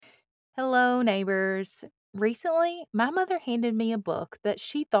Hello, neighbors. Recently, my mother handed me a book that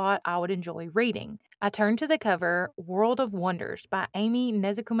she thought I would enjoy reading. I turned to the cover, World of Wonders by Amy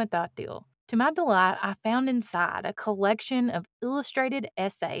Nezhukumatathil. To my delight, I found inside a collection of illustrated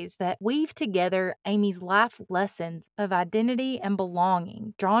essays that weave together Amy's life lessons of identity and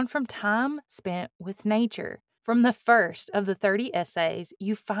belonging drawn from time spent with nature. From the first of the 30 essays,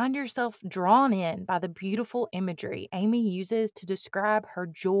 you find yourself drawn in by the beautiful imagery Amy uses to describe her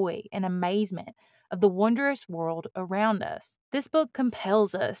joy and amazement of the wondrous world around us. This book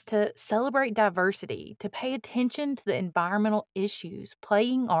compels us to celebrate diversity, to pay attention to the environmental issues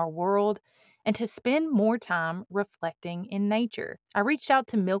plaguing our world, and to spend more time reflecting in nature. I reached out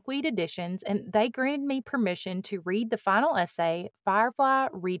to Milkweed Editions, and they granted me permission to read the final essay, Firefly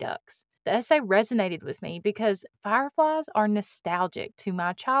Redux. The essay resonated with me because fireflies are nostalgic to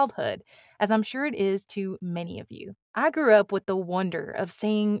my childhood, as I'm sure it is to many of you. I grew up with the wonder of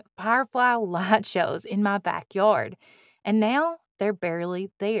seeing firefly light shows in my backyard, and now they're barely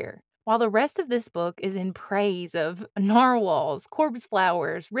there. While the rest of this book is in praise of narwhals, corpse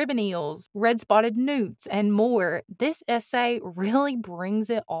flowers, ribbon eels, red spotted newts, and more, this essay really brings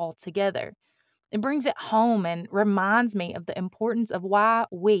it all together. It brings it home and reminds me of the importance of why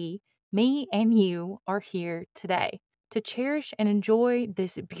we, me and you, are here today to cherish and enjoy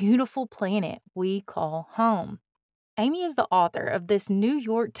this beautiful planet we call home. Amy is the author of this New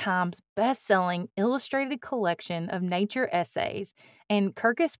York Times best-selling illustrated collection of nature essays and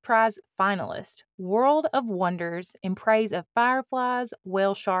Kirkus Prize finalist, World of Wonders in Praise of Fireflies,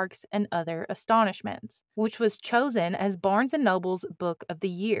 Whale Sharks, and Other Astonishments, which was chosen as Barnes & Noble's Book of the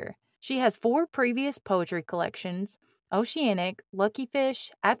Year. She has 4 previous poetry collections, Oceanic, Lucky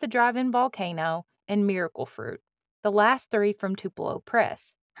Fish, At the Drive-In Volcano, and Miracle Fruit, the last 3 from Tupelo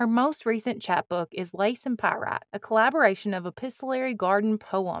Press. Her most recent chapbook is Lace and Pyrite, a collaboration of epistolary garden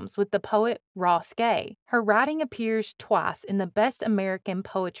poems with the poet Ross Gay. Her writing appears twice in the Best American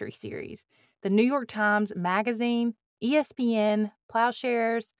Poetry series, the New York Times Magazine, ESPN,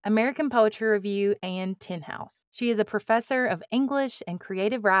 Plowshares, American Poetry Review, and Tin House. She is a professor of English and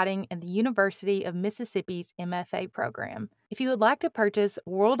creative writing at the University of Mississippi's MFA program. If you would like to purchase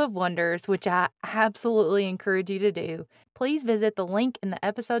World of Wonders, which I absolutely encourage you to do, please visit the link in the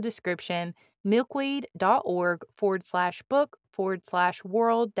episode description,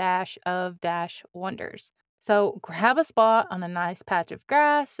 milkweed.org/book/world-of-wonders. So grab a spot on a nice patch of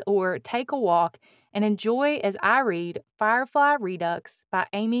grass or take a walk and enjoy as I read Firefly Redux by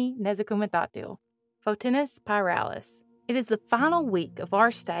Amy Nezhukumatathil. Photinus pyralis. It is the final week of our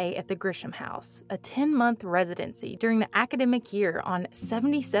stay at the Grisham House, a 10-month residency during the academic year on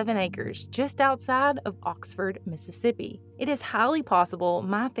 77 acres just outside of Oxford, Mississippi. It is highly possible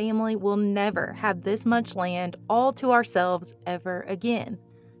my family will never have this much land all to ourselves ever again.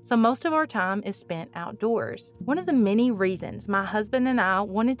 So most of our time is spent outdoors. One of the many reasons my husband and I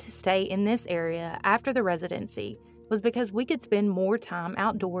wanted to stay in this area after the residency was because we could spend more time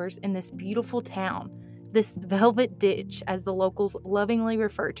outdoors in this beautiful town, this velvet ditch as the locals lovingly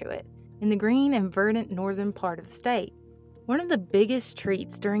refer to it, in the green and verdant northern part of the state. One of the biggest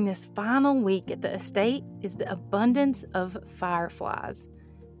treats during this final week at the estate is the abundance of fireflies.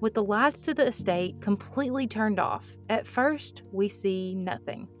 With the lights to the estate completely turned off, at first we see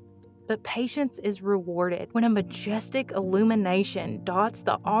nothing. But patience is rewarded when a majestic illumination dots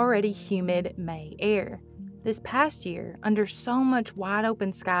the already humid May air. This past year, under so much wide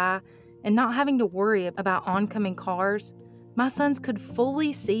open sky and not having to worry about oncoming cars, my sons could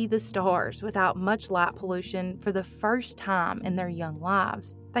fully see the stars without much light pollution for the first time in their young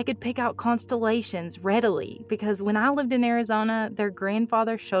lives. They could pick out constellations readily because when I lived in Arizona, their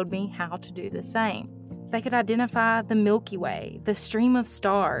grandfather showed me how to do the same. They could identify the Milky Way, the stream of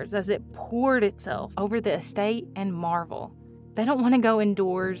stars as it poured itself over the estate and marvel. They don't want to go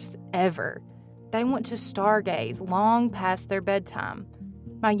indoors ever. They want to stargaze long past their bedtime.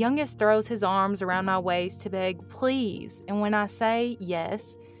 My youngest throws his arms around my waist to beg, please, and when I say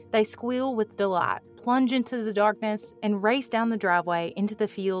yes, they squeal with delight, plunge into the darkness, and race down the driveway into the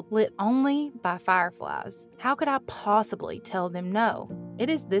field lit only by fireflies. How could I possibly tell them no? It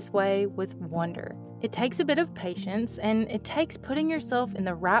is this way with wonder. It takes a bit of patience, and it takes putting yourself in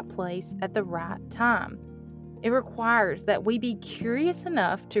the right place at the right time. It requires that we be curious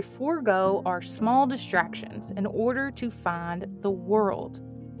enough to forego our small distractions in order to find the world.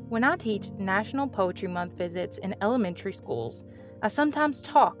 When I teach National Poetry Month visits in elementary schools, I sometimes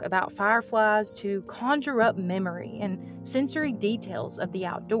talk about fireflies to conjure up memory and sensory details of the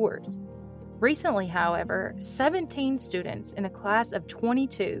outdoors. Recently, however, 17 students in a class of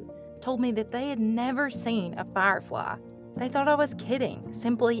 22 told me that they had never seen a firefly, They thought I was kidding,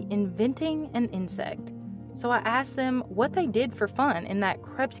 simply inventing an insect. So I asked them what they did for fun in that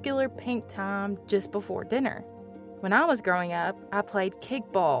crepuscular pink time just before dinner. When I was growing up, I played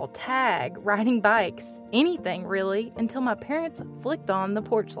kickball, tag, riding bikes, anything really, until my parents flicked on the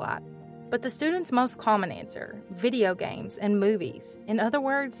porch light. But the students' most common answer, video games and movies. In other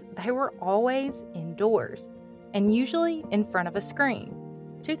words, they were always indoors, and usually in front of a screen.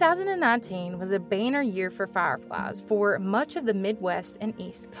 2019 was a banner year for fireflies for much of the Midwest and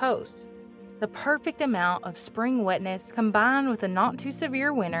East Coast. The perfect amount of spring wetness combined with a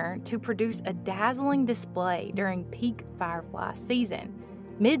not-too-severe winter to produce a dazzling display during peak firefly season,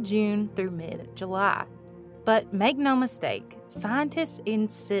 mid-June through mid-July. But make no mistake, scientists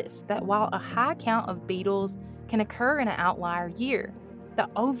insist that while a high count of beetles can occur in an outlier year, the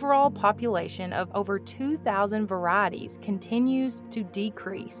overall population of over 2,000 varieties continues to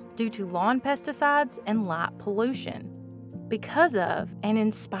decrease due to lawn pesticides and light pollution. Because of, and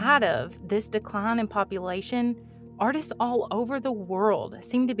in spite of, this decline in population, artists all over the world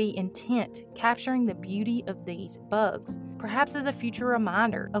seem to be intent capturing the beauty of these bugs, perhaps as a future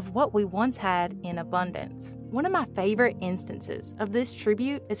reminder of what we once had in abundance. One of my favorite instances of this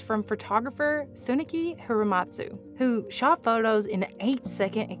tribute is from photographer Sunichi Hiramatsu, who shot photos in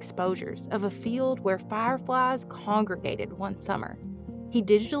 8-second exposures of a field where fireflies congregated one summer. He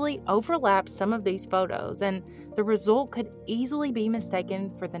digitally overlapped some of these photos, and the result could easily be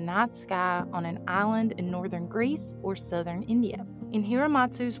mistaken for the night sky on an island in northern Greece or southern India. In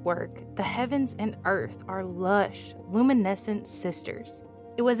Hiramatsu's work, the heavens and earth are lush, luminescent sisters.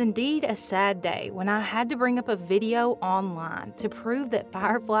 It was indeed a sad day when I had to bring up a video online to prove that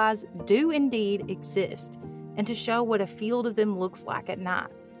fireflies do indeed exist and to show what a field of them looks like at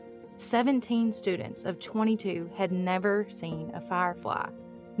night. 17 students of 22 had never seen a firefly,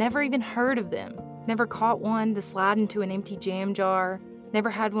 never even heard of them, never caught one to slide into an empty jam jar, never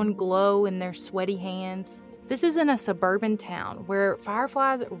had one glow in their sweaty hands. This is in a suburban town where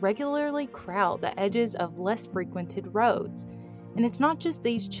fireflies regularly crowd the edges of less frequented roads. And it's not just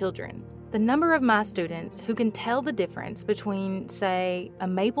these children. The number of my students who can tell the difference between, say, a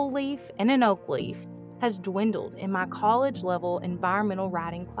maple leaf and an oak leaf has dwindled in my college-level environmental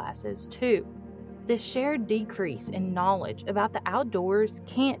writing classes too. This shared decrease in knowledge about the outdoors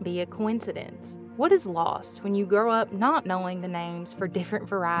can't be a coincidence. What is lost when you grow up not knowing the names for different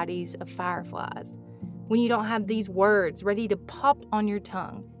varieties of fireflies? When you don't have these words ready to pop on your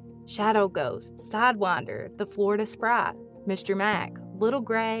tongue? Shadow ghost, sidewinder, the Florida sprite, Mr. Mac, little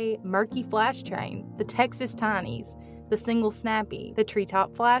gray, murky flash train, the Texas tinies, the single snappy, the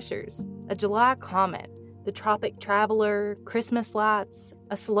treetop flashers, a July comet, the tropic traveler, Christmas lights,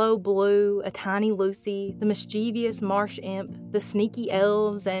 a slow blue, a tiny Lucy, the mischievous marsh imp, the sneaky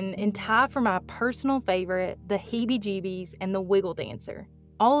elves, and in tie for my personal favorite, the heebie-jeebies and the wiggle dancer.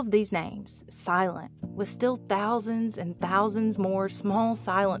 All of these names, silent, with still thousands and thousands more small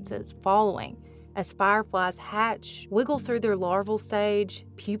silences following as fireflies hatch, wiggle through their larval stage,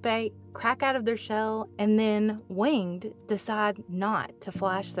 pupate, crack out of their shell, and then, winged, decide not to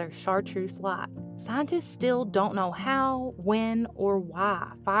flash their chartreuse light. Scientists still don't know how, when, or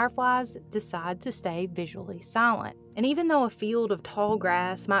why fireflies decide to stay visually silent. And even though a field of tall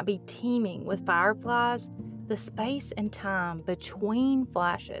grass might be teeming with fireflies, the space and time between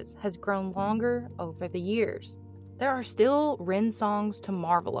flashes has grown longer over the years. There are still wren songs to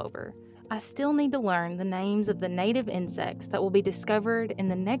marvel over. I still need to learn the names of the native insects that will be discovered in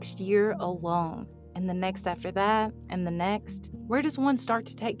the next year alone, and the next after that, and the next. Where does one start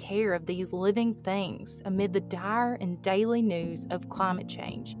to take care of these living things amid the dire and daily news of climate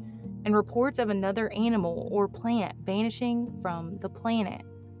change and reports of another animal or plant vanishing from the planet?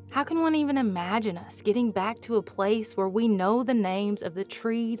 How can one even imagine us getting back to a place where we know the names of the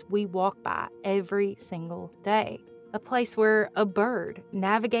trees we walk by every single day? A place where a bird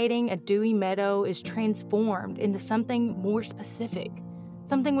navigating a dewy meadow is transformed into something more specific,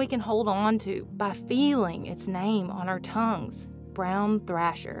 something we can hold on to by feeling its name on our tongues, brown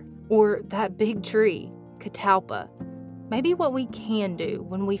thrasher, or that big tree, catalpa. Maybe what we can do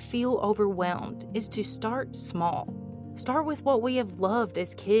when we feel overwhelmed is to start small. Start with what we have loved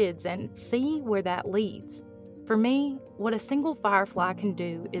as kids and see where that leads. For me, what a single firefly can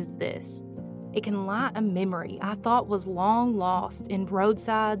do is this. It can light a memory I thought was long lost in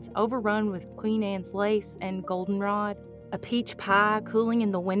roadsides overrun with Queen Anne's lace and goldenrod, a peach pie cooling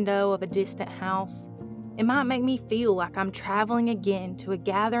in the window of a distant house. It might make me feel like I'm traveling again to a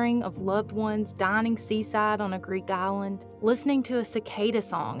gathering of loved ones dining seaside on a Greek island, listening to a cicada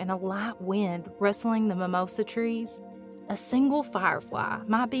song and a light wind rustling the mimosa trees. A single firefly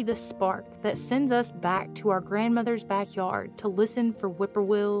might be the spark that sends us back to our grandmother's backyard to listen for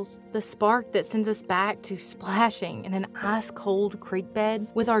whippoorwills, the spark that sends us back to splashing in an ice-cold creek bed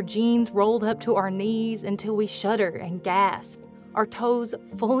with our jeans rolled up to our knees until we shudder and gasp, our toes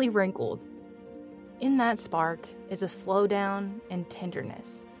fully wrinkled. In that spark is a slowdown and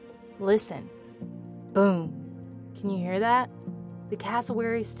tenderness. Listen. Boom. Can you hear that? The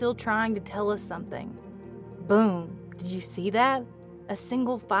cassowary is still trying to tell us something. Boom. Did you see that? A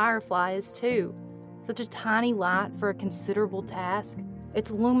single firefly is too. Such a tiny light for a considerable task.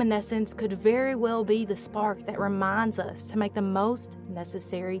 Its luminescence could very well be the spark that reminds us to make the most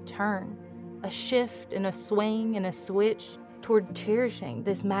necessary turn. A shift and a swing and a switch toward cherishing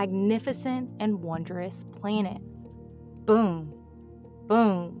this magnificent and wondrous planet. Boom.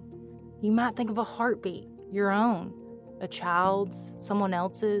 Boom. You might think of a heartbeat, your own, a child's, someone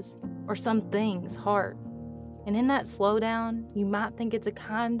else's, or something's heart. And in that slowdown, you might think it's a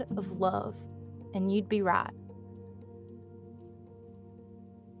kind of love, and you'd be right.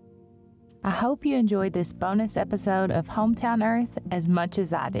 I hope you enjoyed this bonus episode of Hometown Earth as much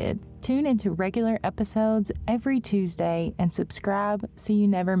as I did. Tune into regular episodes every Tuesday and subscribe so you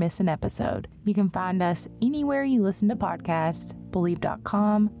never miss an episode. You can find us anywhere you listen to podcasts,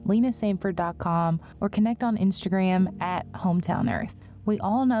 Believe.com, LenaSanford.com, or connect on Instagram at Hometown Earth. We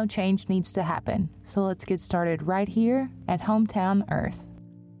all know change needs to happen, so let's get started right here at Hometown Earth.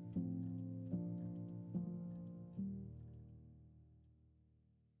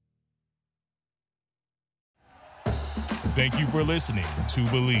 Thank you for listening to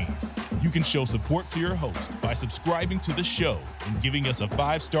Believe. You can show support to your host by subscribing to the show and giving us a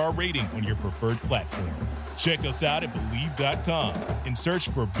 5-star rating on your preferred platform. Check us out at Believe.com and search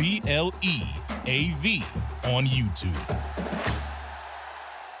for BLEAV on YouTube.